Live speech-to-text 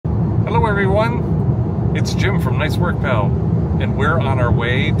Hello everyone, it's Jim from Nice Work Pal, and we're on our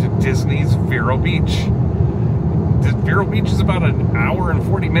way to Disney's Vero Beach. Vero Beach is about an hour and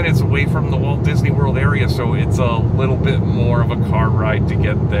 40 minutes away from the Walt Disney World area, so it's a little bit more of a car ride to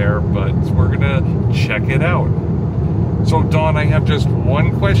get there, but we're gonna check it out. So Dawn, I have just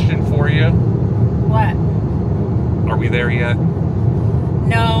one question for you. What? Are we there yet?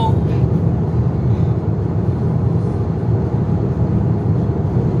 No.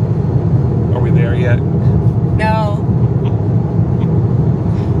 Are we there yet? No.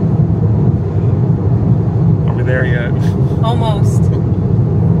 Are we there yet? Almost.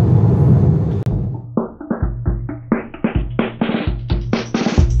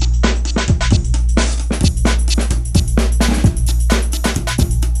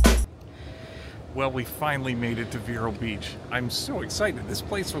 Well, we finally made it to Vero Beach. I'm so excited. This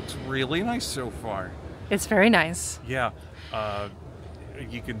place looks really nice so far. It's very nice. Yeah.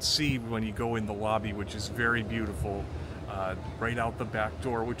 You can see when you go in the lobby, which is very beautiful, right out the back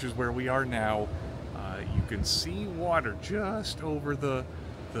door, which is where we are now. You can see water just over the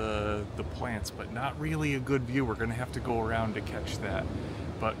plants, but not really a good view. We're gonna have to go around to catch that.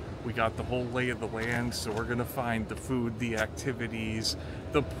 But we got the whole lay of the land, so we're gonna find the food, the activities,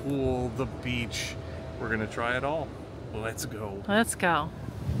 the pool, the beach. We're gonna try it all. Let's go. Let's go.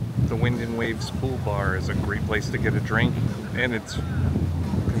 The Wind and Waves pool bar is a great place to get a drink, and it's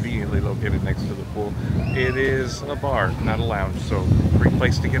conveniently located next to the pool. It is a bar, not a lounge, so great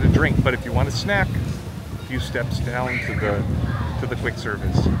place to get a drink. But if you want a snack, a few steps down to the quick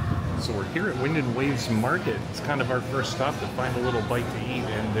service. So we're here at Wind and Waves Market. It's kind of our first stop to find a little bite to eat,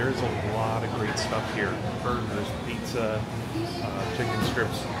 and there's a lot of great stuff here. Burgers, pizza, chicken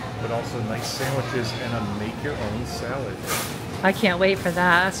strips, but also nice sandwiches and a make-your-own salad. I can't wait for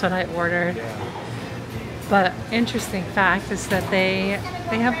that. That's what I ordered. Yeah. But interesting fact is that they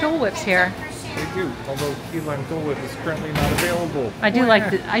have Dole Whips here. They do, although key lime Dole Whip is currently not available. I do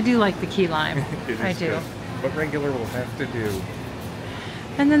like the key lime. I do. Good. But regular will have to do.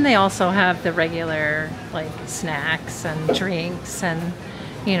 And then they also have the regular like snacks and drinks and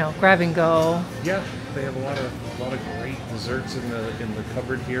grab and go. Yeah, they have a lot of great desserts in the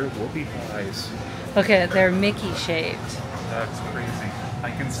cupboard here. Whoopie pies. Look at it, they're Mickey shaped. That's crazy.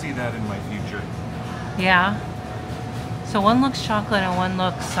 I can see that in my future. Yeah. So one looks chocolate and one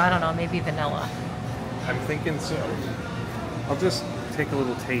looks, I don't know, maybe vanilla. I'm thinking so. I'll just take a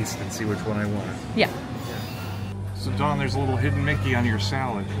little taste and see which one I want. Yeah. So Dawn, there's a little hidden Mickey on your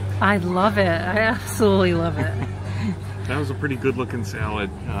salad. I love it. I absolutely love it. That was a pretty good looking salad.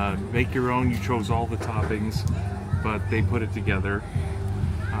 Make your own, you chose all the toppings, but they put it together.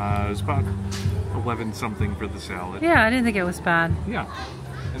 It was about 11 something for the salad. Yeah, I didn't think it was bad. Yeah.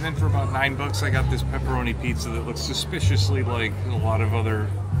 And then for about $9, I got this pepperoni pizza that looks suspiciously like a lot of other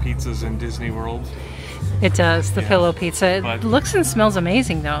pizzas in Disney World. It does, the pillow pizza. It looks and smells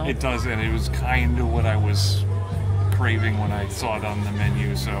amazing though. It does, and it was kind of what I was craving when I saw it on the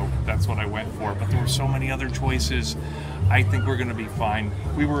menu, so that's what I went for. But there were so many other choices. I think we're going to be fine.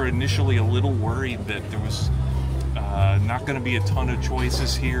 We were initially a little worried that there was not going to be a ton of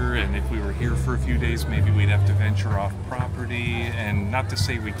choices here, and if we were here for a few days, maybe we'd have to venture off property. And not to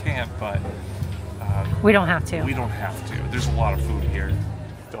say we can't, but we don't have to. We don't have to. There's a lot of food here.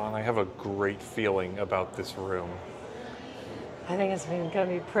 Dawn, I have a great feeling about this room. I think it's going to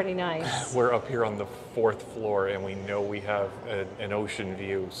be pretty nice. We're up here on the 4th floor, and we know we have an ocean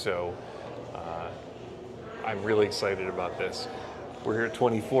view, so I'm really excited about this. We're here at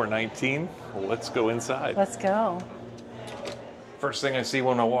 2419. Let's go inside. Let's go. First thing I see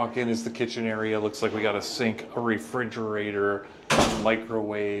when I walk in is the kitchen area. Looks like we got a sink, a refrigerator, a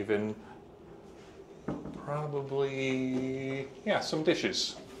microwave, and probably, yeah, some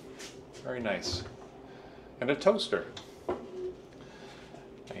dishes. Very nice. And a toaster.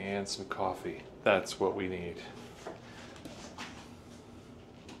 And some coffee. That's what we need.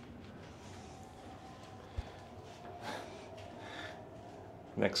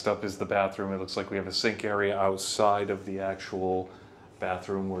 Next up is the bathroom. It looks like we have a sink area outside of the actual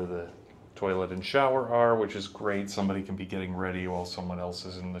bathroom where the toilet and shower are, which is great. Somebody can be getting ready while someone else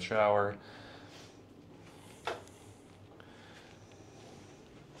is in the shower.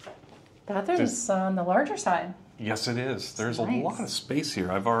 Bathroom's on the larger side. Yes, it is. There's a lot of space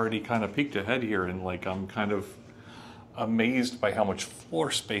here. I've already kind of peeked ahead here, and like I'm kind of amazed by how much floor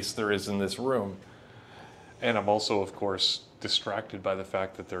space there is in this room. And I'm also, of course, distracted by the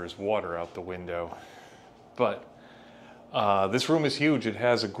fact that there is water out the window. But this room is huge. It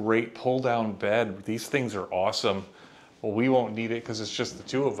has a great pull-down bed. These things are awesome. Well, we won't need it because it's just the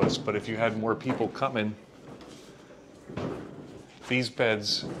two of us, but if you had more people coming, these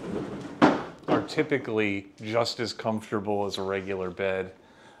beds are typically just as comfortable as a regular bed,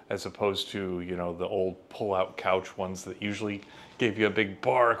 as opposed to, you know, the old pull-out couch ones that usually gave you a big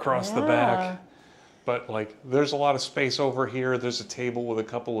bar across the back. But like, there's a lot of space over here. There's a table with a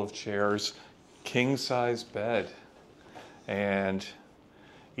couple of chairs, king-size bed, and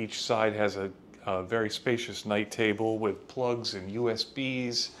each side has a very spacious night table with plugs and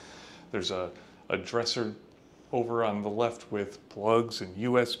USBs. There's a dresser over on the left with plugs and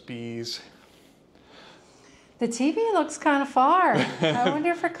USBs. The TV looks kind of far. I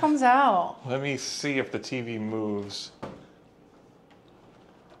wonder if it comes out. Let me see if the TV moves.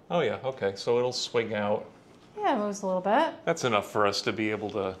 Oh yeah, okay, so it'll swing out. Yeah, it moves a little bit. That's enough for us to be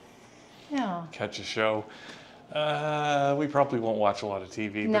able to catch a show. We probably won't watch a lot of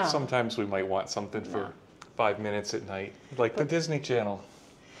TV, but sometimes we might want something for 5 minutes at night, like the Disney Channel.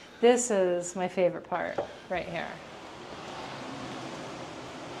 This is my favorite part, right here.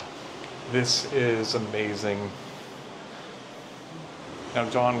 This is amazing. Now,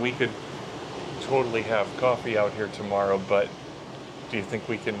 Dawn, we could totally have coffee out here tomorrow, but do you think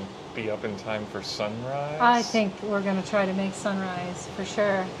we can be up in time for sunrise? I think we're going to try to make sunrise, for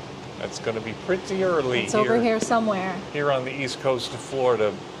sure. That's going to be pretty early. It's over here somewhere. Here on the east coast of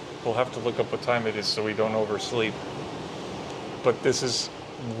Florida. We'll have to look up what time it is so we don't oversleep. But this is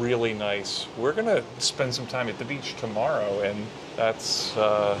really nice. We're going to spend some time at the beach tomorrow, and that's,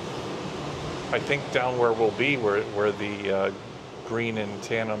 I think, down where we'll be, where the green and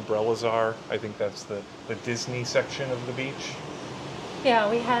tan umbrellas are. I think that's the Disney section of the beach. Yeah,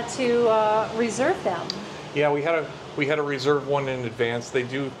 we had to reserve them. Yeah, we had to reserve one in advance. They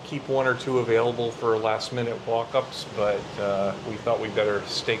do keep one or two available for last-minute walk-ups, but we thought we better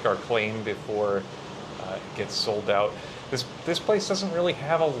stake our claim before it gets sold out. This place doesn't really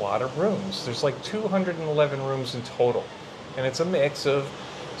have a lot of rooms. There's like 211 rooms in total, and it's a mix of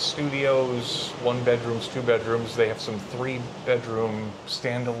studios, 1 bedrooms, 2 bedrooms. They have some 3-bedroom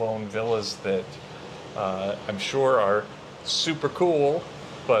standalone villas that I'm sure are super cool,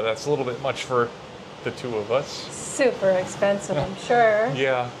 but that's a little bit much for the two of us. Super expensive, I'm sure.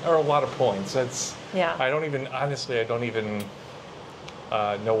 Yeah, or a lot of points. Yeah. I don't even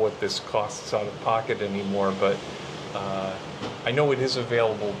know what this costs out of pocket anymore, but I know it is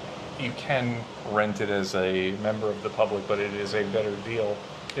available. You can rent it as a member of the public, but it is a better deal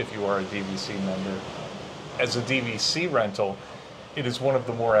if you are a DVC member. As a DVC rental, it is one of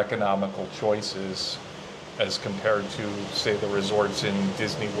the more economical choices as compared to, say, the resorts in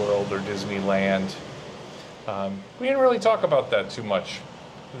Disney World or Disneyland. We didn't really talk about that too much.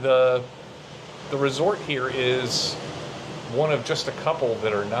 The resort here is one of just a couple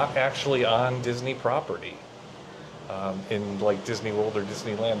that are not actually on Disney property. In like Disney World or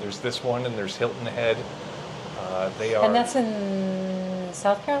Disneyland, there's this one, and there's Hilton Head. They are. And that's in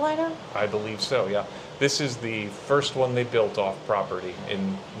South Carolina? I believe so. Yeah. This is the first one they built off property in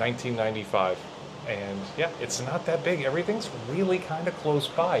 1995. And yeah, it's not that big. Everything's really kind of close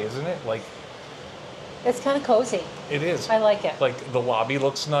by, isn't it? Like, it's kind of cozy. It is. I like it. Like, the lobby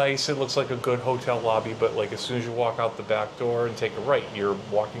looks nice. It looks like a good hotel lobby, but like as soon as you walk out the back door and take a right, you're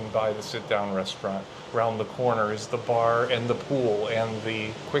walking by the sit-down restaurant. Around the corner is the bar and the pool and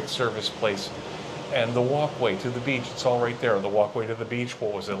the quick service place and the walkway to the beach. It's all right there. The walkway to the beach,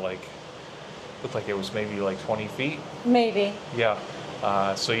 what was it like? Looked like it was maybe like 20 feet. Maybe. Yeah.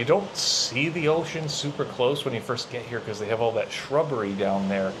 So you don't see the ocean super close when you first get here because they have all that shrubbery down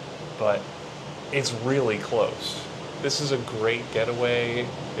there, but it's really close. This is a great getaway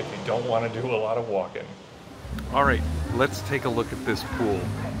if you don't want to do a lot of walking. All right, let's take a look at this pool.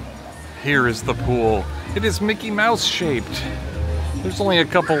 Here is the pool. It is Mickey Mouse shaped. There's only a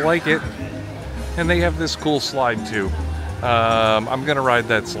couple like it, and they have this cool slide too. I'm gonna ride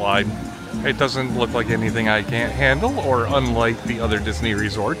that slide. It doesn't look like anything I can't handle, or unlike the other Disney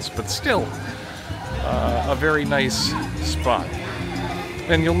resorts, but still a very nice spot.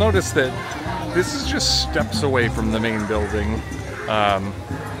 And you'll notice that this is just steps away from the main building,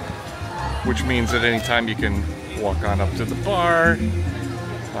 which means at any time you can walk on up to the bar,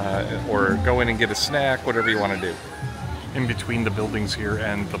 or go in and get a snack, whatever you want to do. In between the buildings here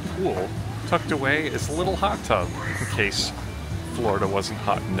and the pool, tucked away is a little hot tub, in case Florida wasn't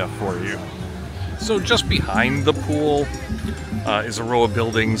hot enough for you. So just behind the pool is a row of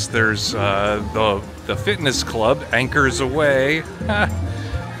buildings. There's the fitness club, anchors away.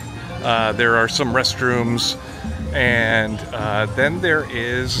 There are some restrooms, and then there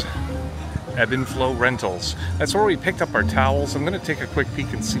is Ebb and Flow Rentals. That's where we picked up our towels. I'm going to take a quick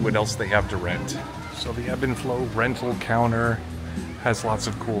peek and see what else they have to rent. So the Ebb and Flow rental counter has lots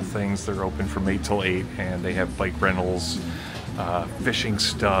of cool things. They're open from 8 till 8, and they have bike rentals, fishing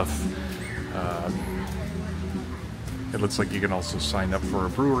stuff, It looks like you can also sign up for a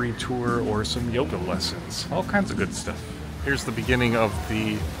brewery tour or some yoga lessons. All kinds of good stuff. Here's the beginning of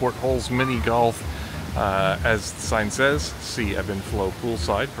the Portholes Mini Golf. As the sign says, see ebb and flow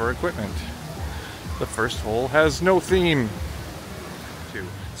poolside for equipment. The first hole has no theme.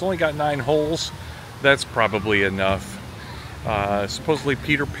 It's only got 9 holes. That's probably enough. Supposedly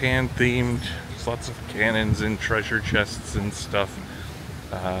Peter Pan themed. There's lots of cannons and treasure chests and stuff.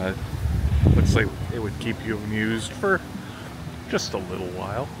 Looks like it would keep you amused for just a little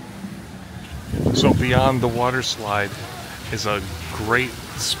while. So beyond the water slide is a great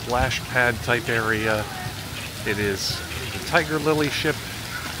splash pad type area. It is the Tiger Lily ship,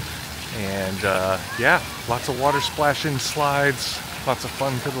 and yeah, lots of water splashing slides, lots of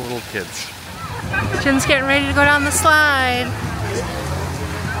fun for the little kids. Jin's getting ready to go down the slide.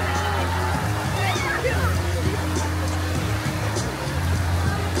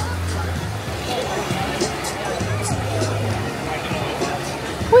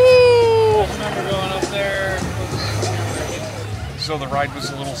 So the ride was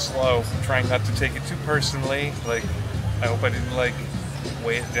a little slow. I'm trying not to take it too personally. Like, I hope I didn't like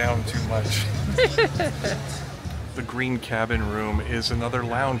weigh it down too much. The Green Cabin Room is another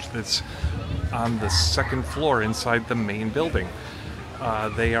lounge that's on the 2nd floor inside the main building.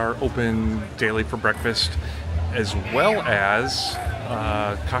 They are open daily for breakfast, as well as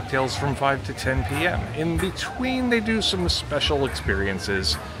cocktails from 5 to 10 p.m. In between, they do some special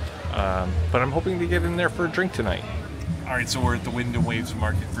experiences, but I'm hoping to get in there for a drink tonight. Alright, so we're at the Wind and Waves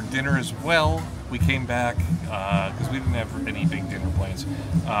Market for dinner as well. We came back because we didn't have any big dinner plans.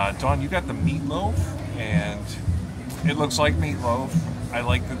 Dawn, you got the meatloaf, and it looks like meatloaf. I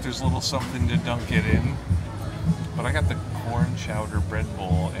like that there's a little something to dunk it in. But I got the corn chowder bread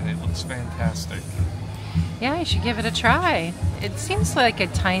bowl, and it looks fantastic. Yeah, you should give it a try. It seems like a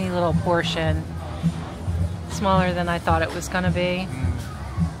tiny little portion. Smaller than I thought it was going to be.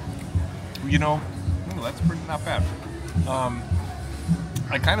 You know, that's pretty not bad.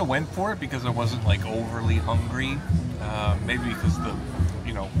 I kind of went for it because I wasn't like overly hungry. Maybe because the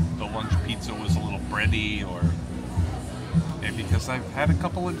lunch pizza was a little bready, or maybe because I've had a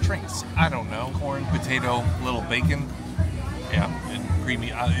couple of drinks. I don't know. Corn, potato, little bacon, yeah, and creamy.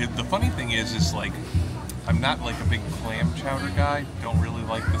 The funny thing is like I'm not like a big clam chowder guy. Don't really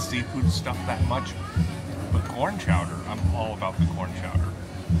like the seafood stuff that much. But corn chowder, I'm all about the corn chowder.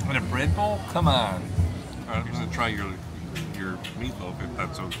 And a bread bowl, come on. I'm gonna try your meatloaf if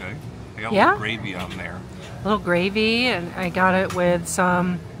that's okay. I got a little gravy on there. A little gravy, and I got it with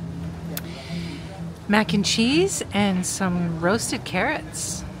some mac and cheese and some roasted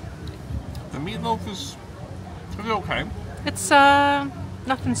carrots. The meatloaf is okay. It's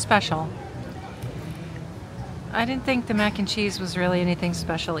nothing special. I didn't think the mac and cheese was really anything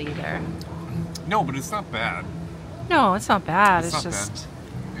special either. No, but it's not bad. No, it's not bad. It's just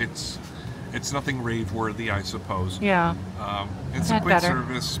bad. It's nothing rave-worthy, I suppose. Yeah. It's a quick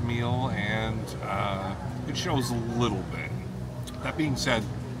service meal, and it shows a little bit. That being said,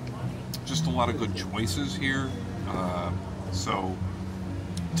 just a lot of good choices here. So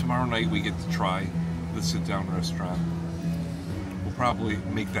tomorrow night we get to try the sit-down restaurant. We'll probably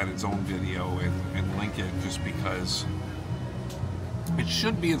make that its own video and link it, just because it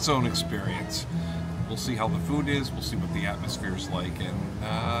should be its own experience. We'll see how the food is, we'll see what the atmosphere is like, and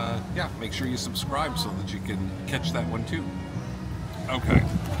yeah, make sure you subscribe so that you can catch that one too. Okay.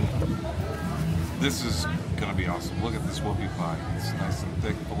 This is gonna be awesome. Look at this whoopie pie. It's nice and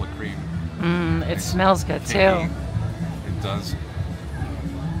thick, full of cream. It smells good too. It does.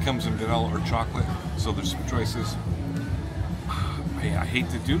 Comes in vanilla or chocolate, so there's some choices. I hate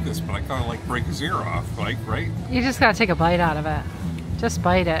to do this, but I kind of like break a zero off, like, right? You just gotta take a bite out of it. Just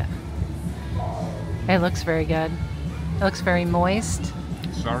bite it. It looks very good. It looks very moist.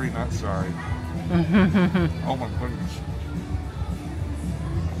 Sorry, not sorry. Oh my goodness.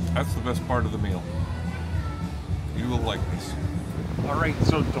 That's the best part of the meal. You will like this. Alright,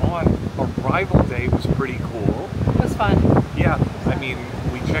 so Dawn, arrival day was pretty cool. It was fun. Yeah, I mean,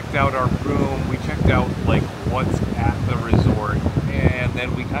 we checked out our room, we checked out like what's at the resort, and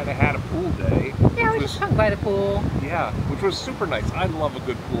then we kind of had a pool day. Yeah, we just hung by the pool. Yeah, which was super nice. I love a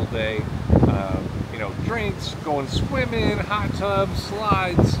good pool day. You know, drinks, going swimming, hot tubs,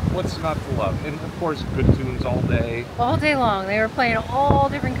 slides, what's not to love? And of course, good tunes all day. All day long. They were playing all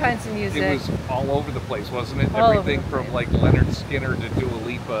different kinds of music. It was all over the place, wasn't it? All Everything from like Leonard Skinner to Dua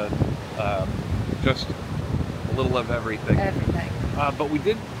Lipa, just a little of everything. Everything. But we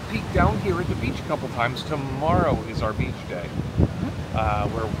did peek down here at the beach a couple times. Tomorrow is our beach day,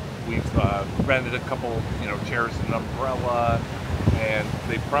 where we've rented a couple, chairs and an umbrella. and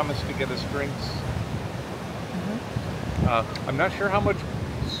they promised to get us drinks. Mm-hmm. I'm not sure how much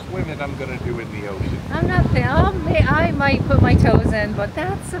swimming I'm gonna do in the ocean. I'm not I might put my toes in, but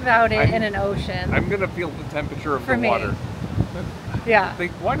that's about it in an ocean. I'm gonna feel the temperature of For the me. water. Yeah.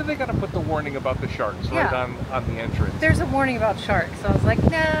 Why do they gotta put the warning about the sharks right on the entrance? There's a warning about sharks, so I was like,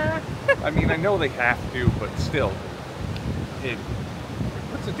 nah. I mean, I know they have to, but still, it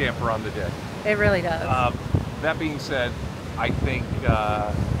puts a damper on the day. It really does. That being said, I think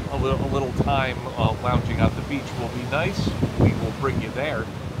a little time lounging on the beach will be nice. We will bring you there.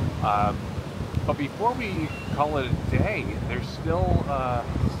 But before we call it a day, there's still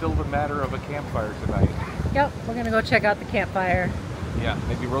the matter of a campfire tonight. Yep, we're gonna go check out the campfire. Yeah,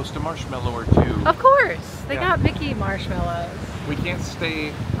 maybe roast a marshmallow or two. Of course, they Yeah. got Mickey marshmallows. We can't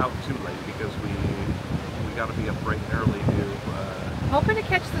stay out too late because we got to be up bright and early to. Hoping to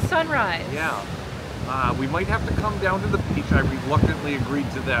catch the sunrise. Yeah, we might have to come down to the beach. I reluctantly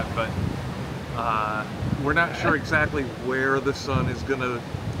agreed to that, but we're not sure exactly where the sun is gonna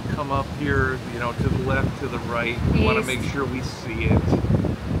come up here. You know, to the left, to the right. We want to make sure we see it.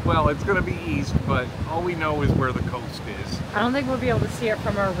 Well, it's gonna be east, but all we know is where the coast is. I don't think we'll be able to see it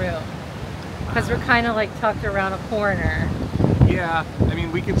from our room because we're kind of like tucked around a corner. Yeah, I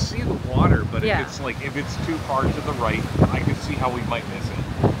mean, we can see the water, but Yeah. if it's too far to the right, I can see how we might miss it.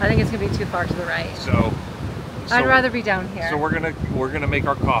 I think it's gonna be too far to the right. So I'd rather be down here. So we're gonna make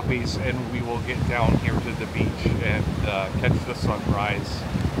our coffees, and we will get down here to the beach and catch the sunrise.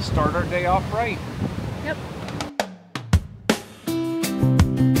 Start our day off right. Yep.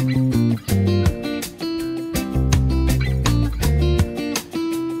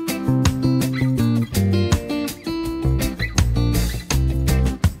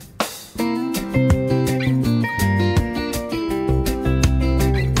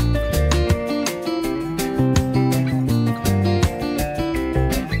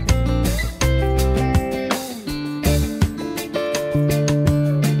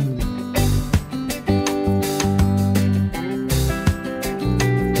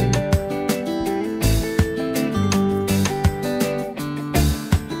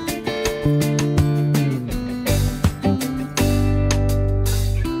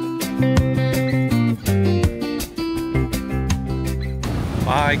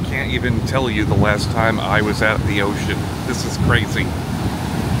 I can't even tell you the last time I was at the ocean. This is crazy.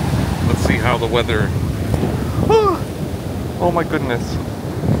 Let's see how the weather... Oh my goodness.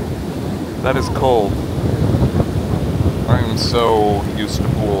 That is cold. I'm so used to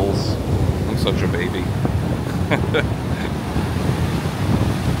pools. I'm such a baby.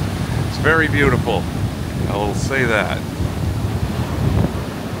 It's very beautiful. I will say that.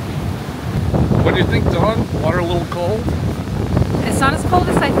 What do you think, Dawn? Water a little cold? It's not as cold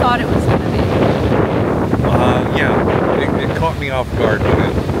as I thought it was going to be. Yeah, it caught me off guard when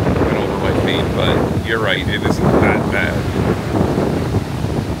it went over my feet, but you're right, it isn't that bad.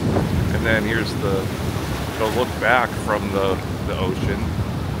 And then here's the look back from the ocean.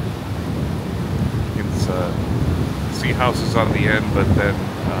 You can see houses on the end, but then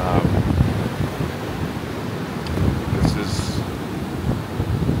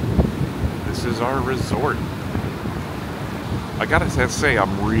this is our resort. I gotta say,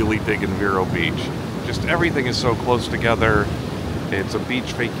 I'm really digging Vero Beach. Just everything is so close together. It's a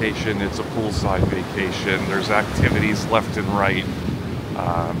beach vacation, it's a poolside vacation. There's activities left and right.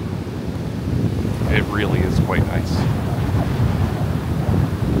 It really is quite nice.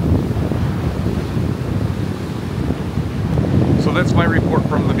 So that's my report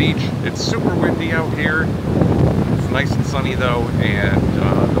from the beach. It's super windy out here. It's nice and sunny though, and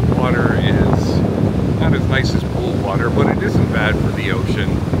the water is not as nice as pool water, but it isn't bad for the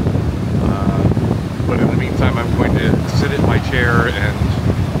ocean. But in the meantime, I'm going to sit in my chair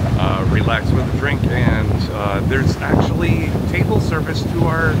and relax with a drink. And there's actually table service to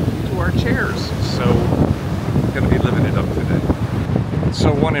our chairs, so I'm going to be living it up today.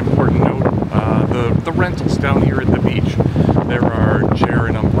 So one important note: the rentals down here at the beach. There are chair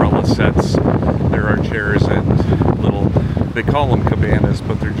and umbrella sets. There are chairs and little, they call them cabanas,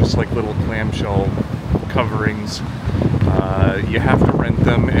 but they're just like little clamshell coverings. You have to rent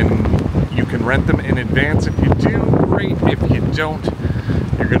them, and you can rent them in advance. If you do, great. If you don't,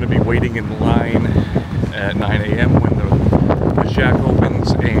 you're going to be waiting in line at 9 a.m. when the shack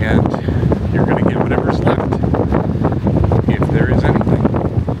opens, and you're going to get whatever's left, if there is anything.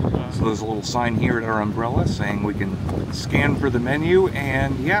 So there's a little sign here at our umbrella saying we can scan for the menu,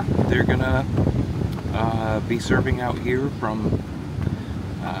 and yeah, they're going to be serving out here from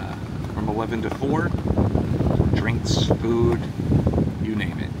 11 to 4. Drinks, food, you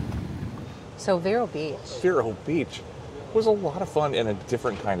name it. So Vero Beach. Vero Beach. was a lot of fun and a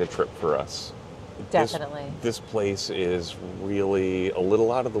different kind of trip for us. Definitely. This place is really a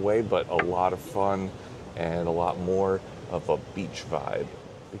little out of the way, but a lot of fun and a lot more of a beach vibe.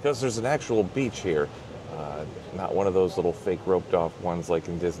 Because there's an actual beach here, not one of those little fake roped off ones like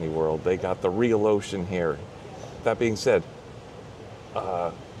in Disney World. They got the real ocean here. That being said,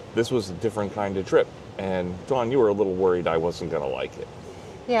 this was a different kind of trip. And Dawn, you were a little worried I wasn't going to like it.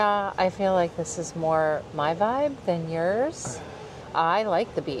 Yeah, I feel like this is more my vibe than yours. I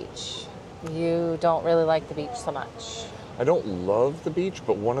like the beach. You don't really like the beach so much. I don't love the beach,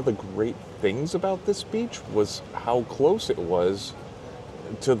 but one of the great things about this beach was how close it was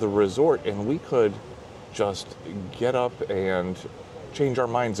to the resort, and we could just get up and change our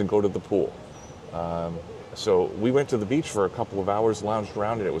minds and go to the pool. So we went to the beach for a couple of hours, lounged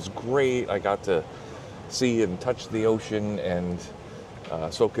around, and it was great. I got to see and touch the ocean and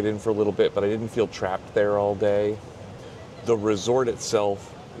soak it in for a little bit, but I didn't feel trapped there all day. The resort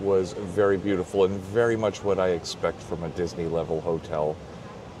itself was very beautiful and very much what I expect from a Disney level hotel.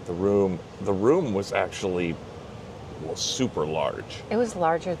 The room was actually super large. It was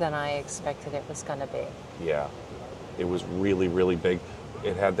larger than I expected it was going to be. Yeah, it was really, really big.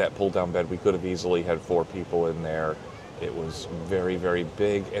 It had that pull-down bed. We could have easily had 4 people in there. It was very, very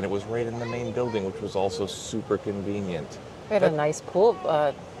big, and it was right in the main building, which was also super convenient. We had a nice pool,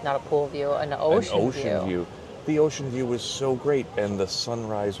 not a pool view, an ocean view. The ocean view was so great, and the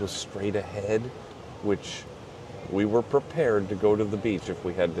sunrise was straight ahead, which we were prepared to go to the beach if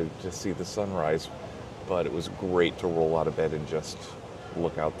we had to see the sunrise. But it was great to roll out of bed and just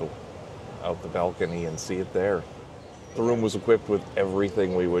look out the balcony and see it there. The room was equipped with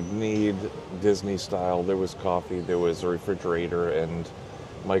everything we would need, Disney style. There was coffee, there was a refrigerator and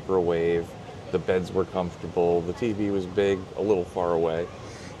microwave. The beds were comfortable. The TV was big, a little far away.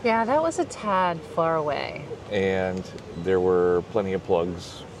 Yeah, that was a tad far away. And there were plenty of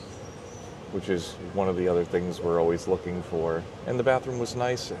plugs, which is one of the other things we're always looking for. And the bathroom was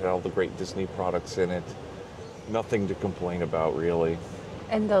nice. It had all the great Disney products in it. Nothing to complain about, really.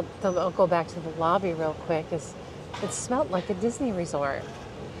 And I'll go back to the lobby real quick. It smelled like a Disney resort.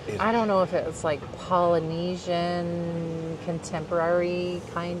 I don't know if it was like Polynesian, contemporary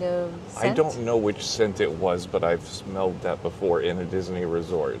kind of scent. I don't know which scent it was, but I've smelled that before in a Disney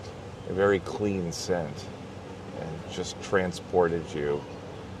resort. A very clean scent. And just transported you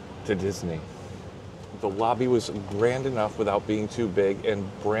to Disney. The lobby was grand enough without being too big, and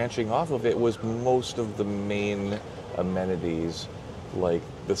branching off of it was most of the main amenities, like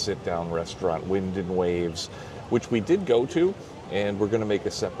the sit-down restaurant, Wind and Waves, which we did go to, and we're going to make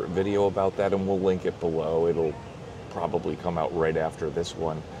a separate video about that, and we'll link it below. It'll probably come out right after this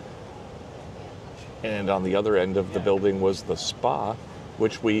one. And on the other end of the building was the spa,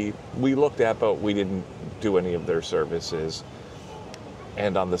 which we looked at, but we didn't do any of their services.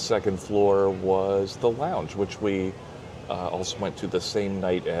 And on the second floor was the lounge, which we also went to the same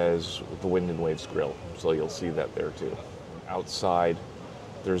night as the Wind and Waves Grill. So you'll see that there too. Outside,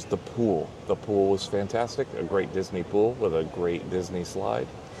 there's the pool. The pool was fantastic. A great Disney pool with a great Disney slide.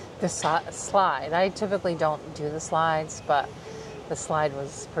 The slide. I typically don't do the slides, but the slide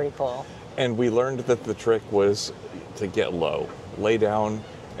was pretty cool. And we learned that the trick was to get low. Lay down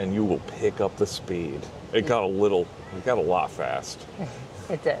and you will pick up the speed. It got a lot fast.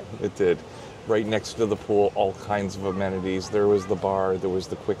 It did. It did. Right next to the pool, all kinds of amenities. There was the bar, there was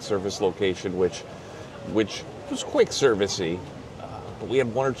the quick service location, which was quick servicey. But we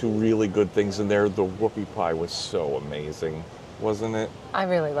had 1 or 2 really good things in there. The whoopie pie was so amazing, wasn't it? I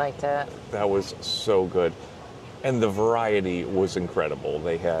really liked it. That was so good. And the variety was incredible.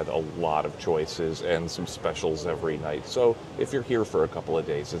 They had a lot of choices and some specials every night. So if you're here for a couple of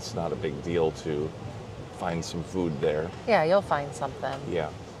days, it's not a big deal to find some food there. Yeah, you'll find something.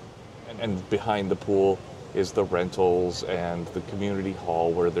 Yeah. And behind the pool is the rentals and the community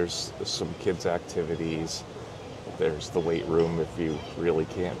hall where there's some kids' activities. There's the weight room if you really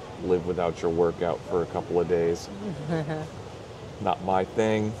can't live without your workout for a couple of days. Not my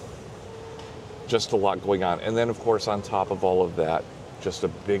thing. Just a lot going on. And then, of course, on top of all of that, just a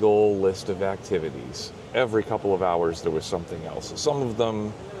big old list of activities. Every couple of hours there was something else. Some of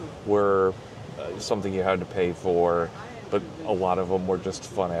them were something you had to pay for, but a lot of them were just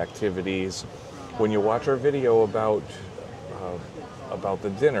fun activities. When you watch our video about the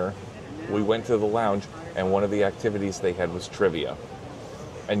dinner, we went to the lounge, and one of the activities they had was trivia.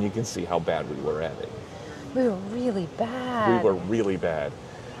 And you can see how bad we were at it. We were really bad. We were really bad.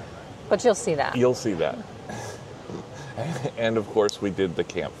 But you'll see that. You'll see that. And of course, we did the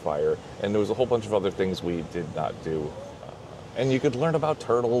campfire. And there was a whole bunch of other things we did not do. And you could learn about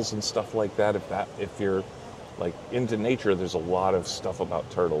turtles and stuff like that if you're like into nature, there's a lot of stuff about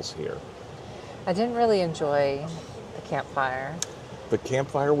turtles here. I didn't really enjoy the campfire. The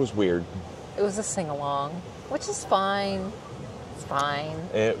campfire was weird. It was a sing-along, which is fine. It's fine.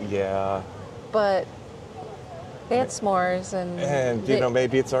 Yeah. But they had s'mores And, you know,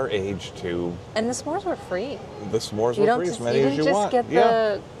 maybe it's our age, too. And the s'mores were free. The s'mores were free, as many as you want. You didn't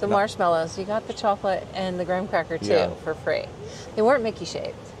just get the marshmallows. You got the chocolate and the graham cracker, too, for free. They weren't Mickey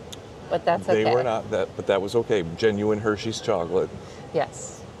shaped, but that's okay. They were not, but that was okay. Genuine Hershey's chocolate.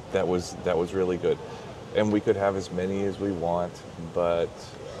 Yes. That was really good. And we could have as many as we want, but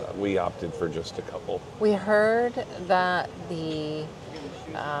we opted for just a couple. We heard that the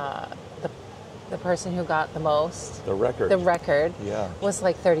person who got the most, the record, was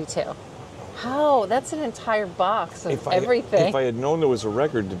like 32. How? That's an entire box of everything. If I had known there was a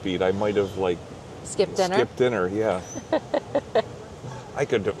record to beat, I might have skipped dinner. Skipped dinner, yeah. I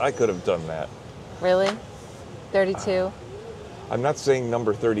could have done that. Really? 32? I'm not saying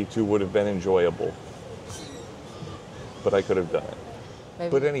number 32 would have been enjoyable, but I could have done it. Maybe.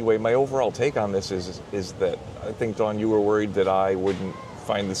 But anyway, my overall take on this is that I think, Dawn, you were worried that I wouldn't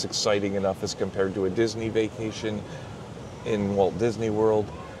find this exciting enough as compared to a Disney vacation in Walt Disney World.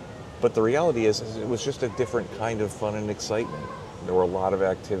 But the reality is it was just a different kind of fun and excitement. There were a lot of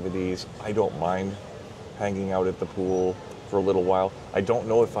activities. I don't mind hanging out at the pool for a little while. I don't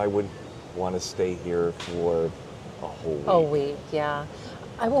know if I would want to stay here for a whole week. A week, yeah.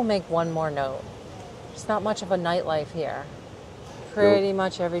 I will make one more note. There's not much of a nightlife here. Pretty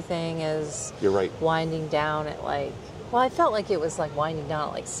much everything is winding down at I felt like it was like winding down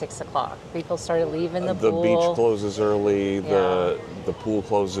at like 6 o'clock. People started leaving the pool. The beach closes early. Yeah. The pool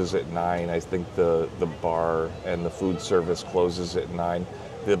closes at 9. I think the bar and the food service closes at 9.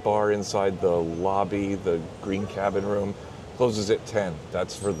 The bar inside the lobby, the green cabin room, closes at 10.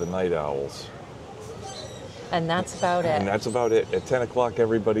 That's for the night owls. And that's about it. And that's about it. At 10 o'clock,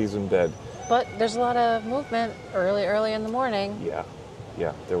 everybody's in bed. But there's a lot of movement early in the morning. Yeah.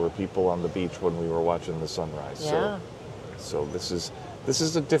 There were people on the beach when we were watching the sunrise. Yeah. So this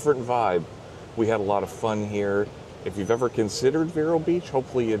is a different vibe. We had a lot of fun here. If you've ever considered Vero Beach,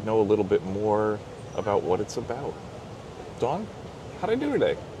 hopefully you'd know a little bit more about what it's about. Dawn, how'd I do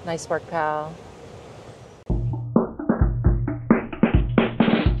today? Nice work, pal.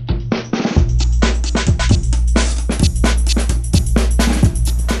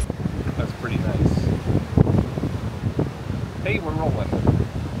 That's pretty nice. Hey, we're rolling.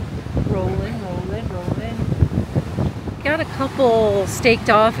 Rolling. Got a couple staked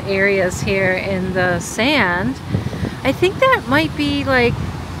off areas here in the sand. I think that might be like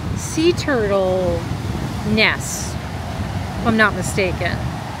sea turtle nests, if I'm not mistaken.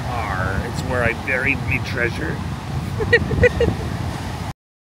 It's where I buried me treasure.